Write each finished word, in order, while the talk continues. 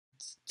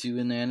to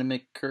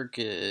inanimate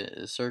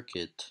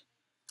circuit.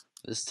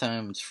 This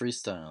time it's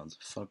freestyled.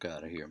 Fuck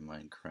out of here,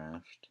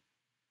 Minecraft.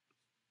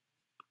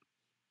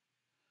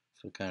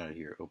 Fuck out of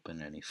here, open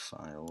any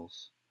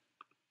files.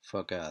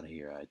 Fuck out of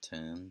here,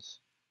 iTunes.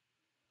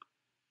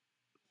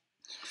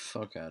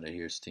 Fuck out of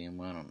here,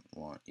 Steam. I don't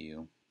want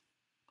you.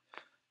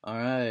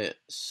 Alright,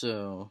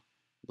 so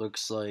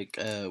looks like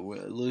today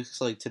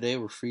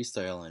we're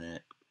freestyling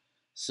it.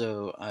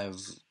 So I've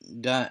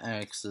got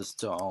access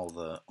to all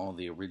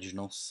the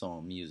original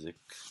song music.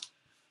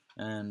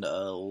 And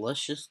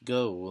let's just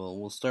go.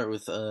 We'll start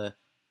with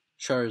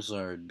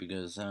Charizard,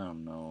 because I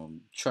don't know,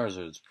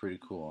 Charizard's pretty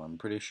cool. I'm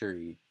pretty sure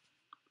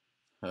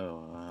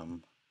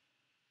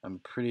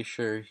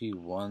he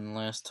won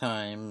last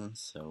time,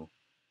 so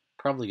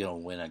probably gonna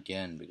win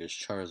again because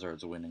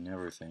Charizard's winning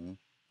everything.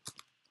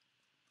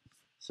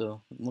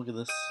 So look at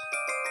this.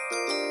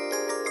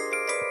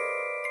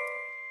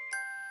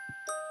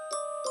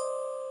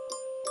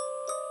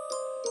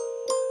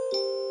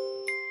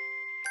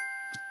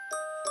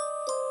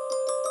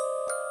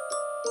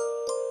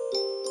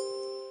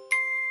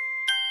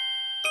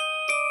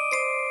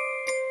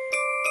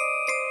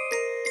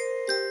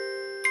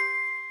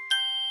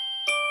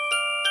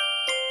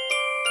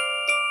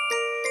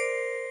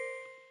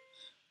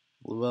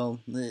 Well,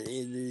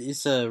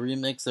 it's a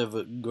remix of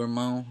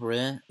Gourmand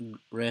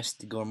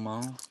Rest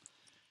Gourmand,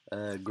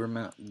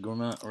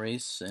 Gourmand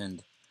Race,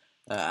 and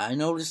I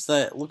noticed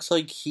that it looks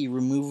like he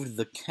removed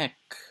the kek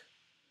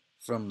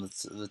from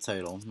the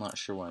title. I'm not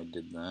sure why I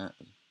did that,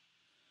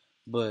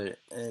 but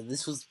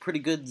this was pretty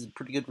good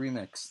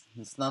remix.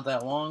 It's not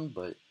that long,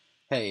 but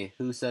hey,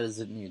 who says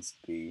it needs to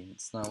be?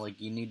 It's not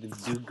like you need to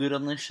do good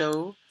on the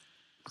show.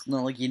 It's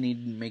not like you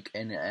need to make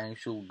an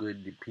actual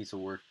good piece of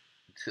work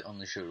on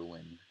the show to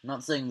win. I'm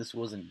not saying this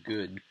wasn't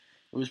good.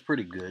 It was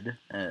pretty good,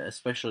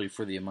 especially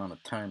for the amount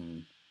of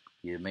time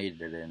you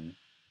made it in.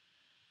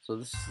 So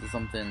this is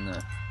something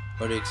that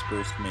Buddy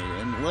Express made.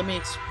 And let me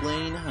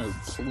explain how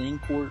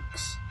Plink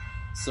works.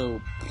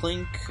 So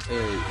Plink,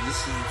 this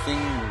is the thing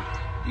where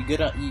you get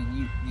out,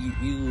 you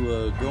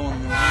go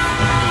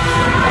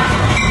online.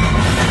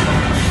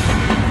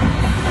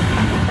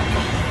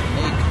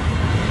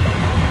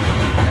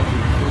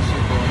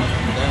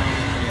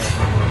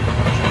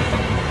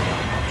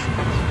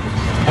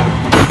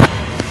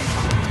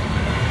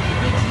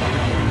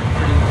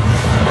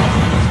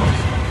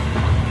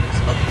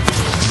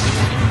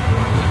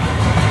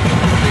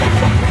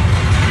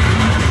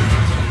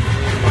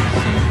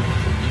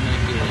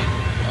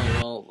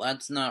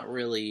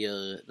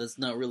 That's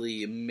not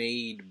really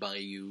made by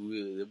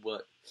you.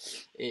 What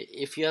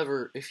if you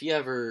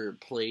ever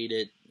played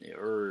it,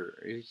 or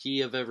if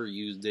you have ever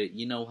used it,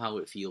 you know how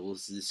it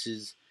feels. This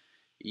is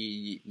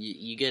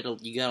you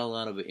got a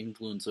lot of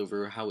influence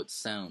over how it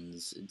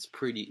sounds. It's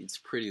pretty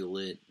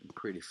lit,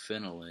 pretty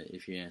finna lit,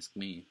 if you ask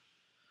me.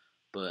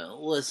 But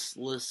let's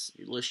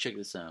check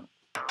this out.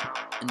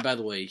 And by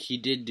the way, he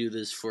did do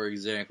this for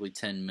exactly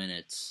 10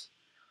 minutes.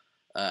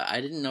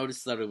 I didn't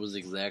notice that it was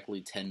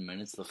exactly 10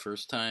 minutes the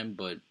first time,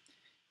 but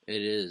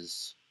it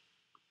is.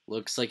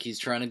 Looks like he's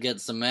trying to get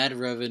some ad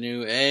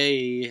revenue.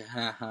 Hey,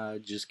 haha,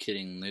 just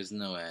kidding. There's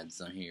no ads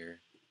on here.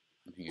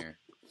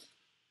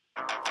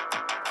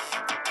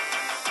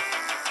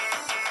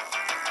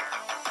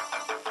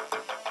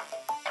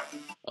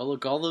 Oh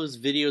look, all those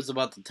videos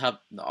about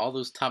all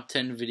those top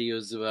 10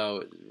 videos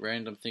about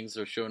random things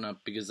are showing up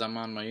because I'm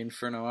on my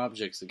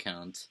Inferno-Objects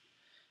account.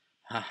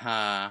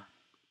 Haha.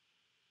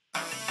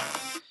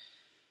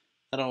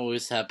 That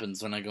always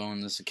happens when I go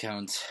on this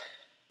account.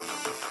 Oh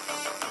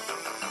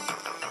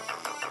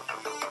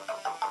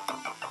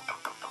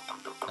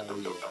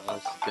yeah,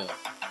 let's go.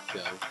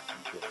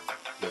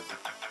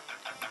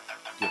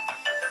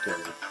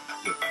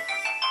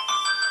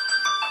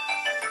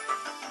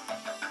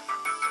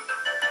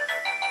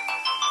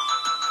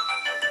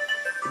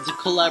 It's a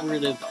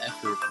collaborative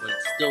effort, but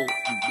it's still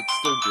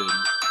good.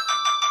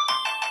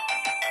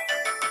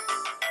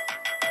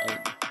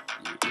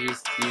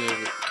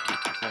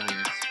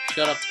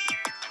 Shut up.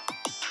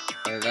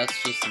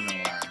 That's just an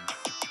alarm.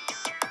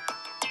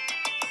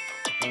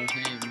 Oh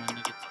hey, my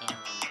guitar.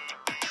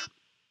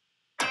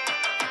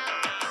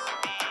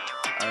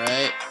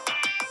 Alright.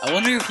 I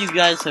wonder if you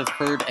guys have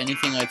heard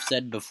anything I've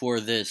said before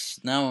this.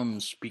 Now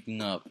I'm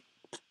speaking up.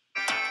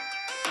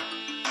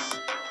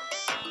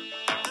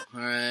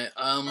 Alright,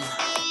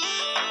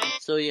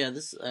 so yeah,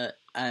 this,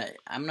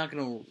 I'm not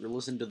gonna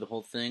listen to the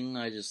whole thing.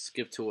 I just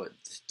skipped to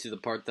the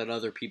part that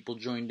other people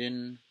joined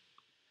in.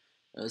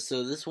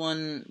 So this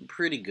one,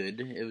 pretty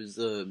good. It was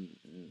a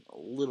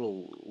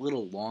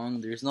little long.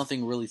 There's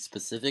nothing really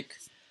specific,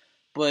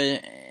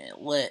 but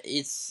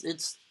it's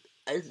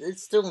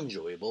still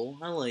enjoyable.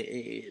 I like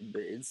it,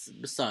 but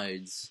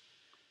besides,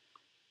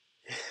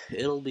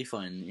 it'll be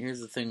fun.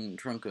 Here's the thing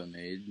Trunko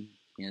made.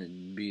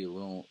 It'd be a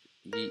little.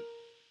 He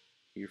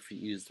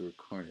refused to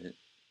record it.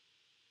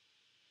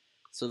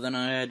 So then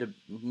I had to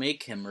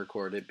make him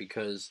record it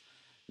because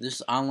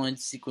this online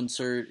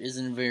sequencer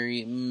isn't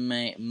very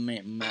Mac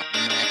friendly.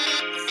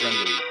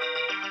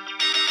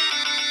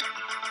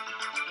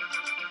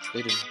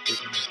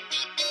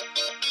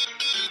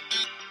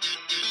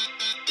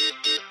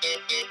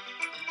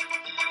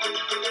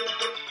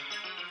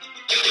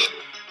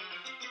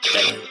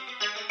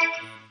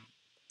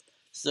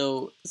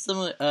 So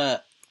some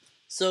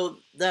so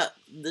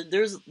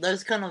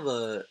there's kind of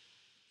a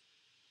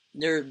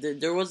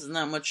there wasn't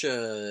that much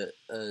a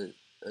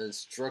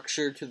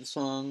structure to the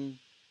song.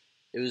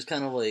 It was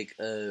kind of like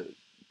a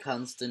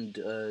constant,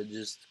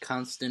 just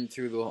constant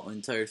through the whole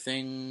entire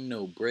thing,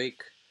 no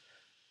break.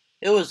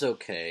 It was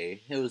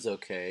okay. It was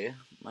okay.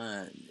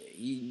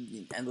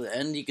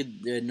 And you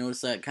could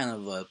notice that kind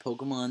of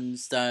Pokemon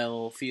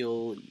style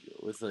feel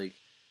with like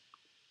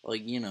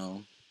you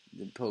know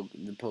the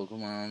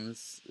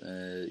Pokemons.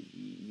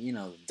 You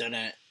know da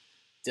da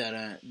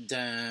da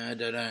da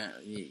da.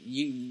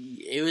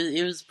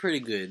 It was pretty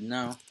good.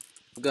 Now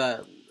we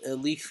got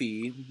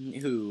Leafy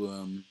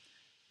who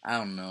I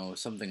don't know,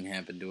 something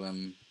happened to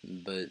him,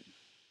 but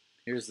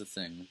here's the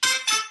thing.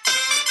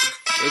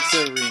 It's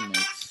a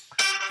remix.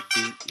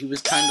 He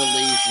was kind of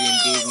lazy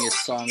and gave me a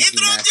song he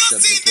mashed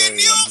up before when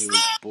he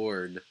was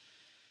bored.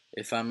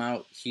 If I'm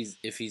out,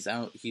 if he's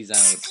out, he's out.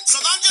 So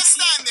don't just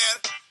stand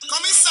there.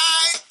 Come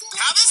inside,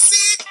 have a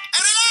seat,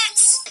 and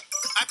relax.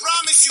 I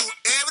promise you,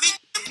 every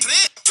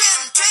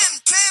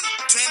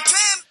 10.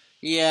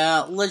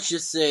 Yeah, let's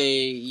just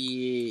say,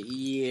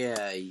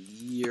 yeah,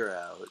 you're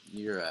out.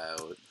 You're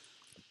out.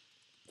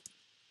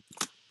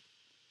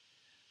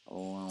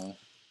 Oh, well.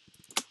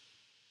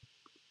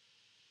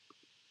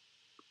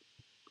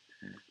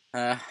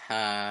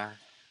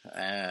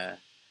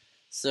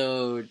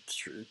 So,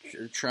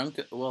 Trunk,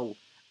 well,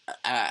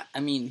 I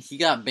mean, he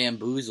got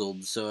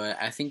bamboozled, so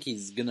I think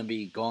he's gonna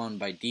be gone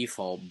by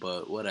default,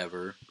 but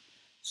whatever.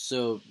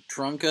 So,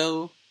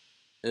 Trunko,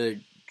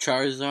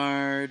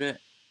 Charizard,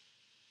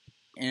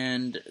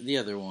 and the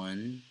other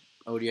one,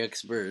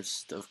 ODX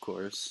Burst, of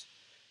course.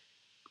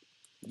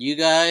 You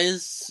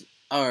guys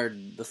are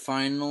the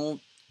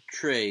final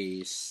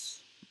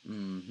trace.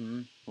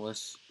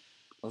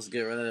 Let's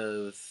get rid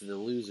of the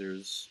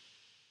losers.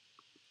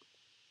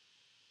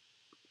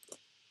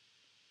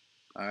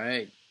 All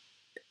right.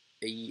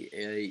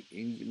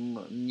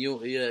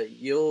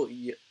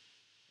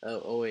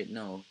 Oh wait,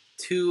 no.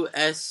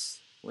 2S.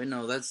 Wait,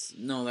 no.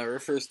 That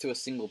refers to a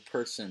single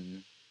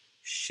person.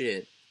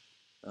 Shit.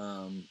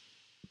 Fuck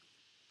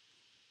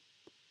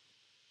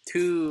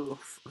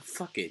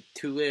it.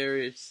 2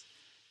 areas.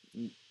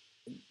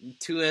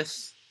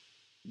 2S.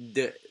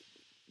 The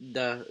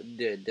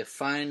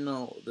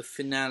final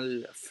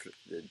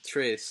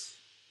trace.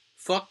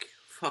 Fuck.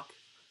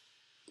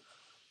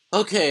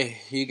 Okay,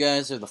 you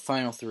guys are the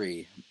final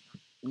 3.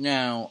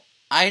 Now,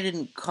 I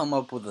didn't come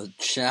up with a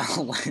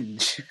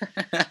challenge.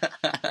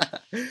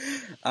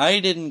 I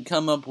didn't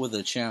come up with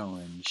a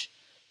challenge.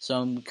 So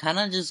I'm kind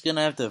of just gonna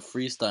have to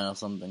freestyle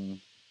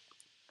something.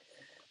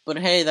 But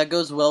hey, that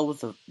goes well with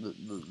the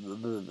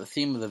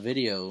theme of the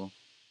video.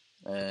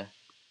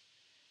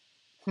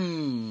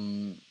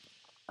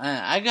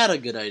 I got a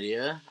good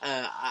idea.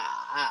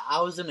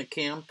 I was in a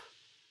camp.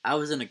 I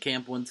was in a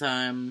camp one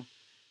time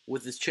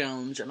with this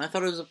challenge, and I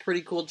thought it was a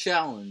pretty cool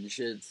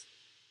challenge.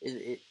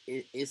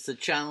 It's a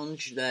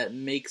challenge that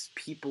makes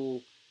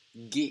people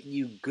get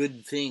you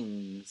good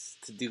things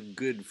to do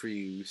good for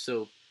you.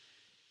 So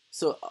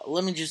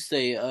let me just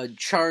say,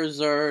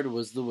 Charizard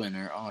was the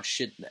winner. Oh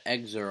shit, the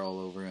eggs are all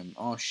over him.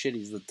 Oh shit,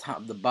 he's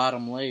the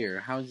bottom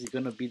layer. How is he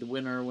gonna be the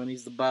winner when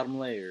he's the bottom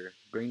layer?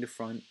 Bring the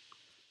front.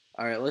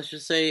 Alright, let's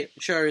just say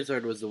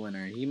Charizard was the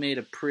winner. He made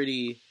a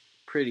pretty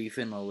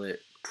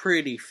finna-lit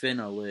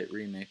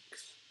remix.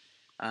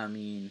 I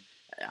mean,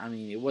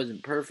 it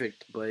wasn't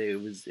perfect, but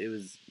it was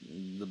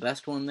the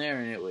best one there,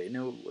 and it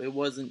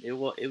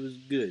was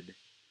good.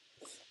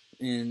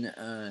 And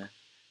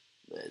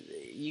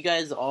you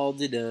guys all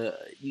did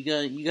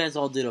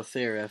a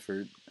fair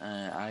effort.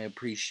 I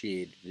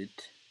appreciated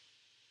it,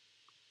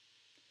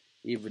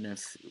 even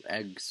if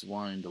eggs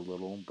whined a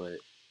little, but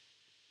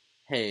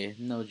hey,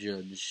 no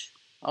judge.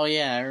 Oh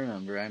yeah, I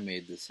remember. I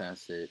made this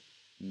asset.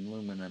 And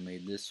Lumina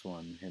made this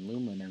one. And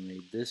Lumina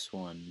made this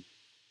one.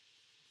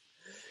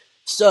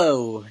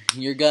 So,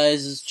 your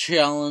guys'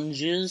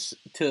 challenges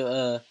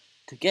to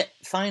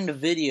find a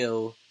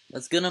video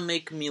that's gonna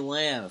make me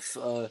laugh.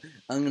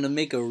 I'm gonna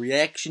make a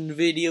reaction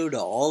video to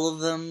all of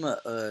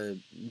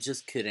them.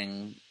 Just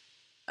kidding.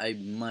 I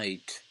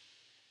might.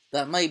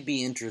 That might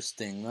be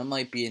interesting. That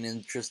might be an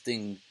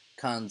interesting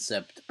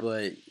concept,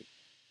 but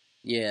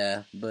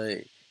yeah,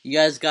 but you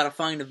guys gotta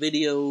find a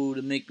video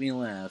to make me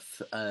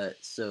laugh.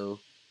 So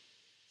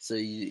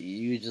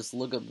you just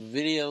look up a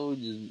video,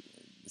 just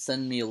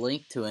send me a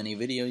link to any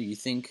video you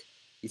think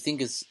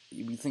is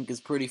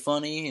pretty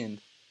funny,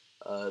 and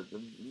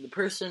the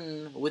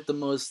person with the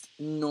most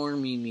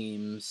normie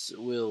memes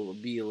will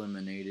be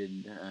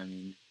eliminated. I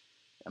mean,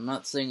 I'm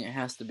not saying it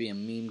has to be a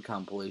meme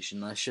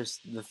compilation. That's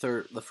just the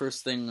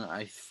first thing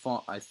I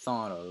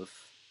thought of.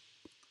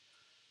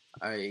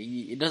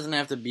 It doesn't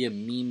have to be a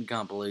meme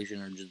compilation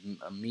or just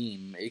a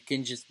meme. It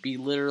can just be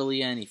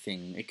literally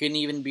anything. It can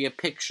even be a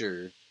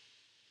picture.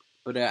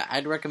 But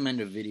I'd recommend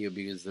a video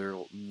because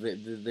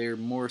they're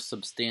more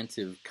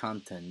substantive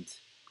content,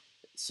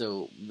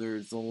 so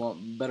there's a lot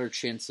better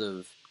chance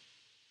of,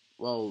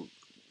 well,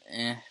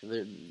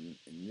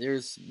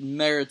 there's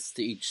merits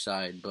to each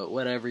side, but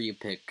whatever you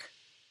pick,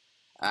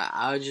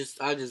 I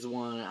just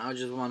want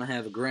to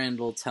have a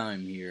grand old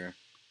time here.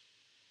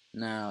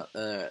 Now,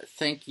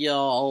 thank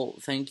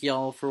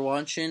y'all for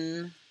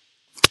watching.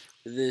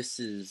 This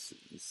has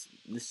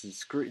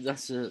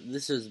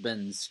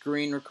been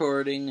screen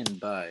recording and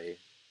by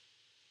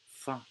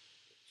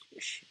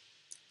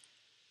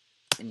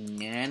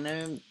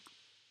inanimate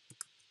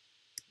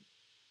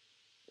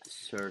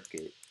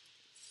circuit.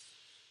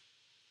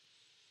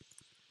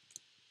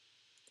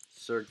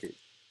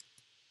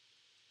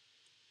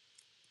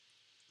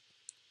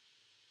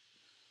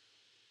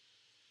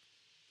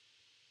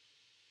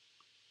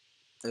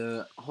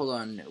 Hold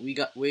on.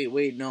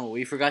 Wait, no,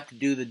 we forgot to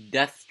do the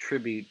death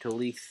tribute to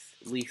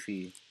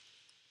Leafy.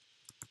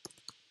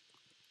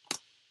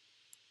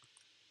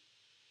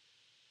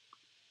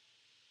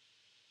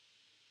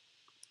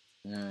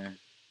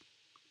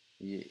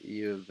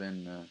 You have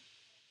been,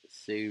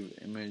 save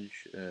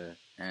image,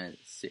 and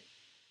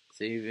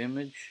save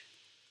image,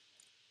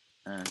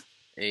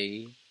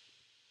 a,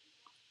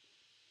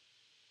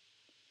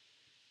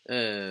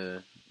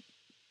 uh,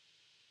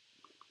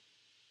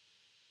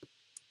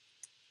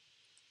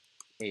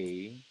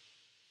 a,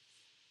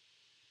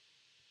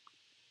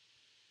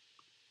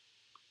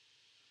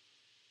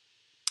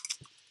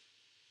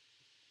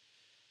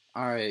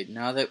 Alright,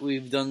 now that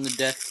we've done the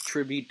death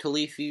tribute to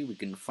Leafy, we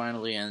can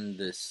finally end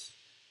this.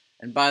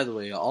 And by the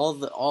way, all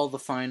the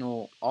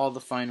final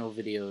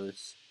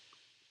videos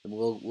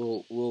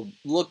will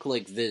look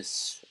like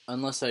this,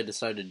 unless I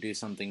decide to do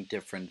something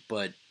different,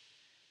 but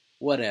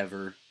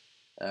whatever.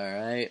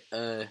 Alright,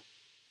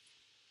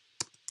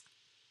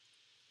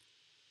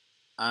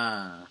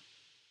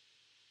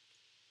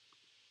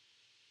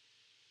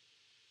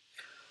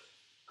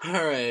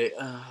 Alright,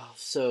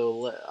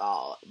 so,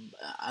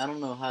 I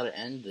don't know how to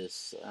end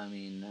this. I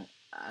mean,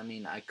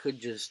 I could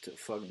just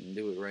fucking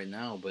do it right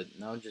now, but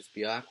that would just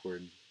be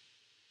awkward.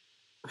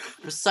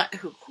 Besides,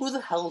 who the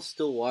hell is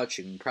still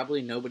watching?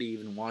 Probably nobody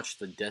even watched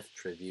the death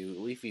tribute.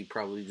 Leafy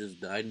probably just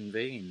died in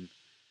vain.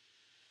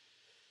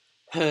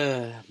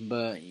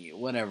 But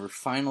whatever.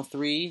 Final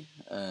three.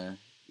 The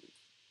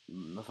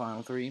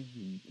final three.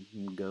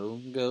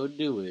 Go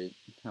do it.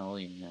 Hell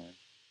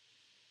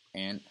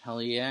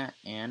yeah.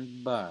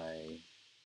 And bye.